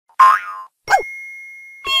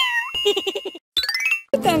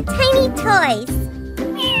And tiny toys.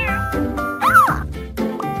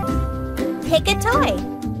 Pick a toy.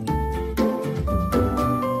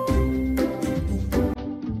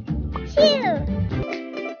 Choo!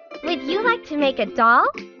 Would you like to make a doll?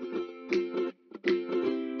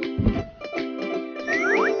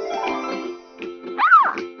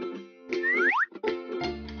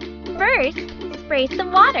 First, spray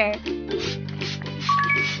some water.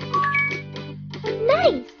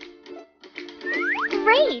 Nice!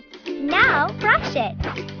 Great! Now brush it.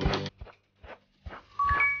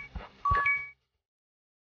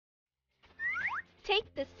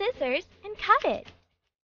 Take the scissors and cut it.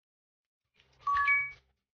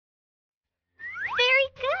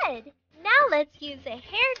 Very good! Now let's use a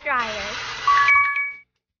hairdryer.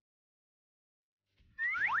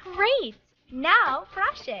 Great! Now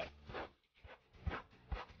brush it.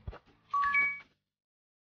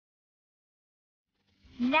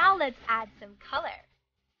 Now let's add some color.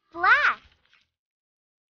 Black.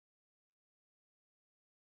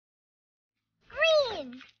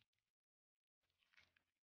 Green.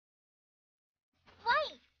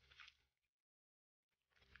 White.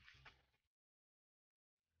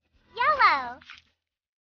 Yellow.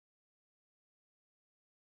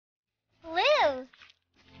 Blue.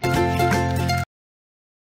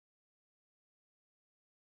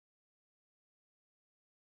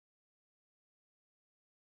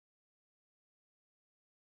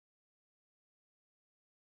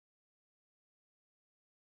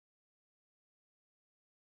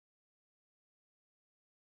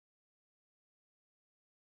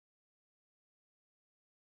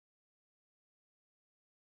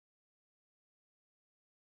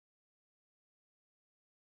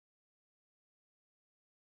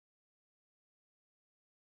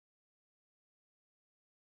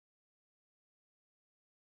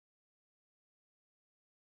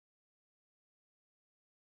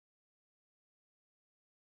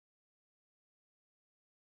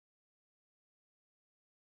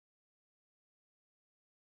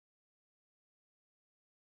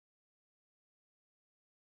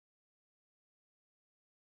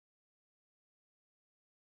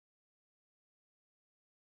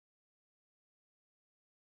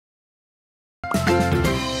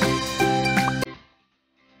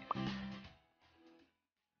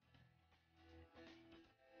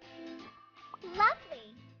 Lovely.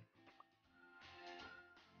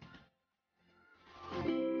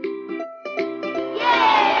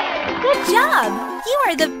 Yay! Good job! You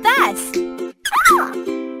are the best!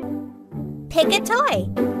 Pick a toy.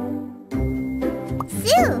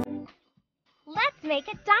 Sue! Let's make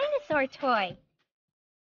a dinosaur toy.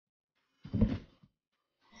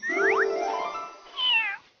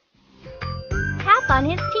 Tap on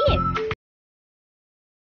his teeth.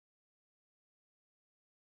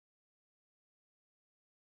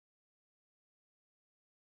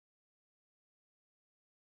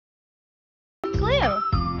 Glue.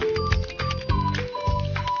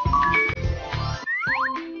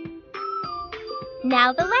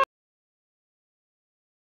 Now the leg.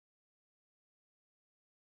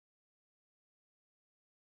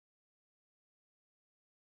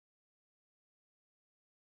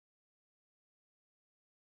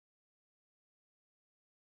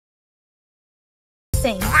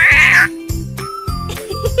 Sing.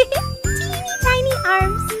 Teeny tiny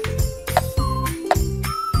arms.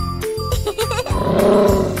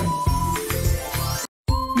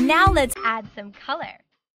 Now let's add some color.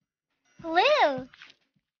 Blue.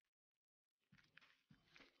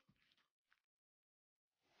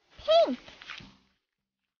 Pink.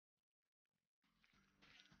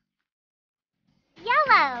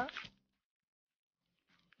 Yellow.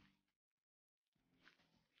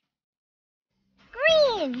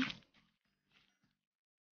 Green.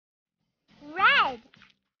 Red.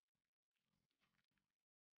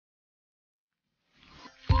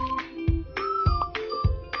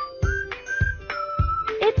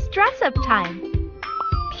 It's dress-up time.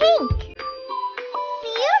 Pink.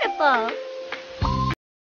 Beautiful.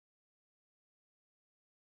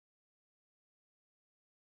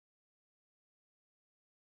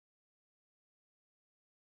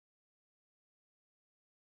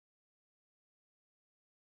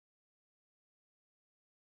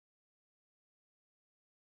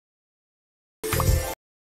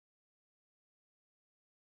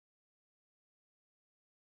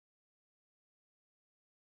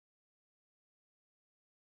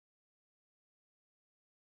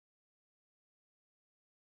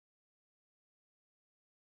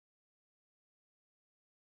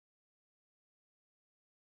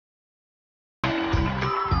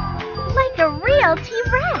 Like a real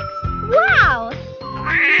T-Rex! Wow!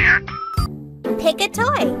 Pick a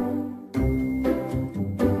toy.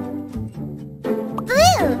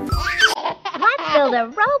 Blue. Let's build a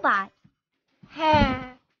robot.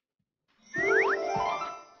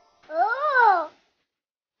 Oh.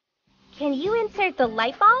 Can you insert the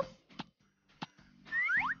light bulb?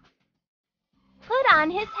 Put on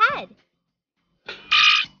his head.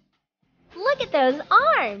 Look at those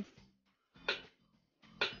arms.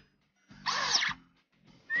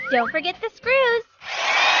 Don't forget the screws.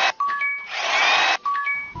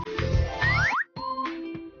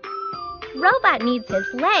 Robot needs his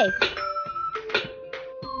legs.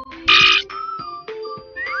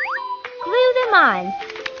 Glue them on.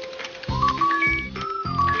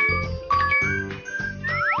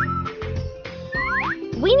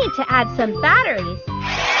 We need to add some batteries.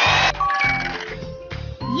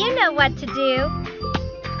 You know what to do.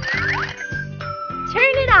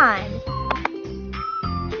 Turn it on.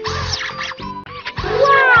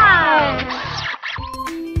 Wow!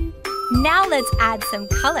 Now let's add some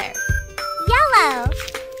color. Yellow.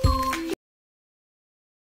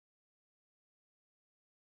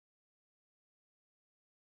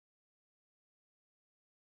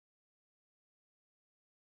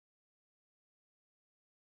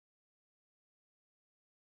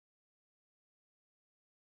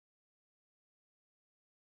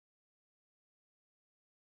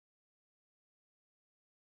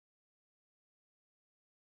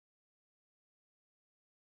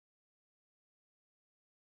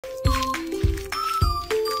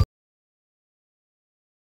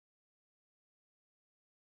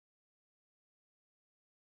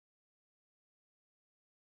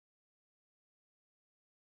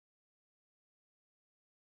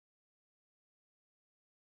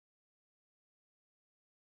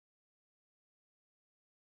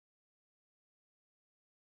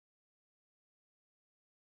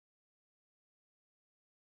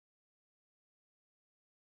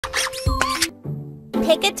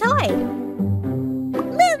 Pick a toy.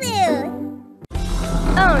 Lulu.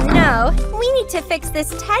 Oh no, we need to fix this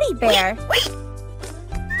teddy bear.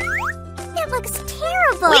 It looks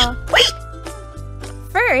terrible.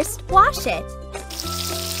 First, wash it.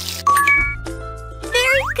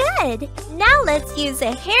 Very good. Now let's use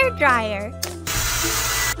a hair dryer.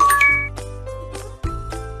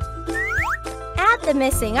 Add the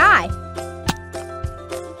missing eye.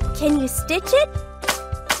 Can you stitch it?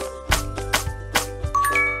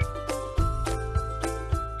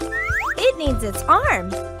 It needs its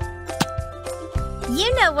arm.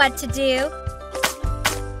 You know what to do.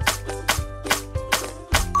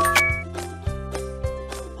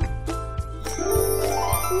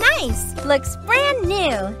 Nice! Looks brand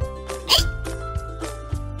new.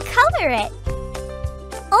 Color it.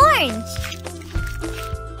 Orange.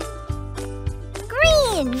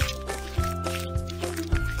 Green.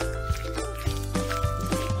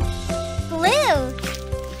 Blue.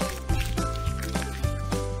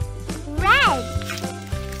 Red.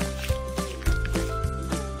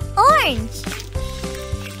 Orange.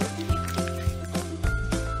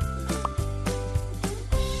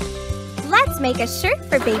 Let's make a shirt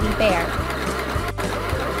for Baby Bear.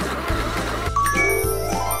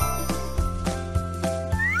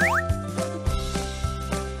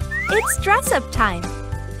 It's dress-up time.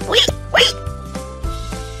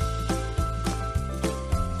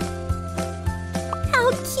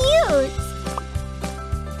 How cute!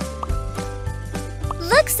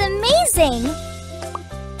 Looks amazing!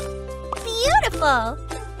 Beautiful!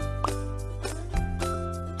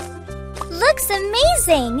 Looks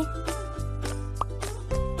amazing!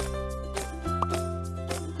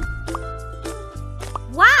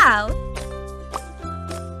 Wow!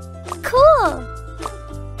 Cool!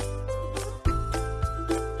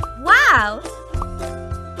 Wow!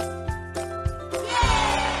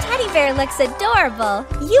 Teddy Bear looks adorable.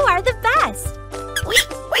 You are the best.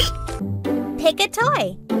 Pick a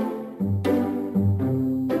toy.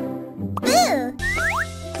 Boo!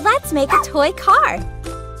 Let's make a toy car.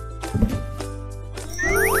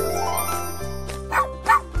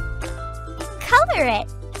 Color it.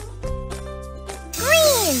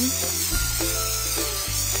 Green.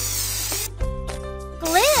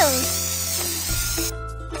 Blue.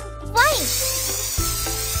 White.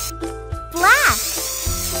 Black.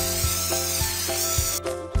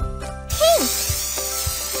 Pink.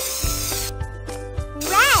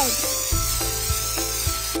 Red.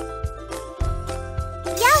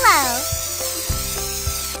 Yellow.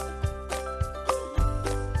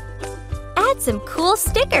 Add some cool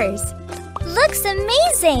stickers. Looks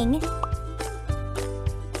amazing!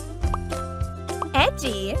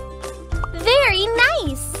 Edgy. Very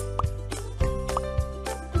nice!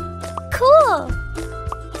 Cool!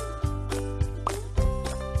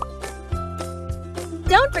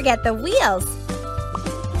 Don't forget the wheels.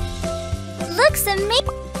 Looks amazing.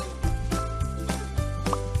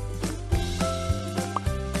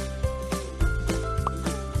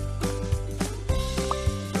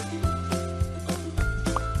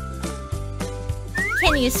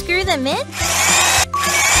 Can you screw them in?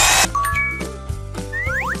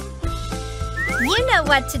 You know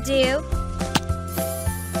what to do.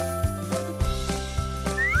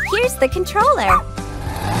 Here's the controller.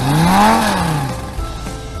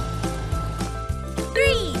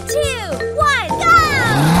 3, 2, 1, go!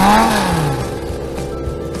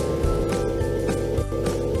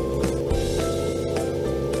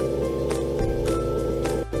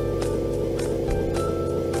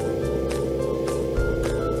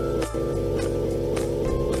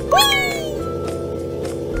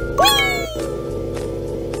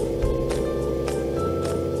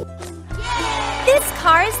 This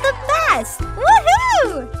car is the best!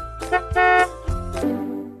 Woohoo!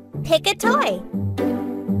 Pick a toy.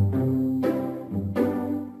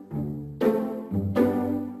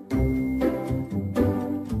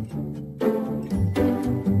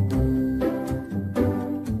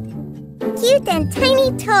 Cute and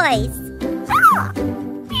tiny toys. Ah!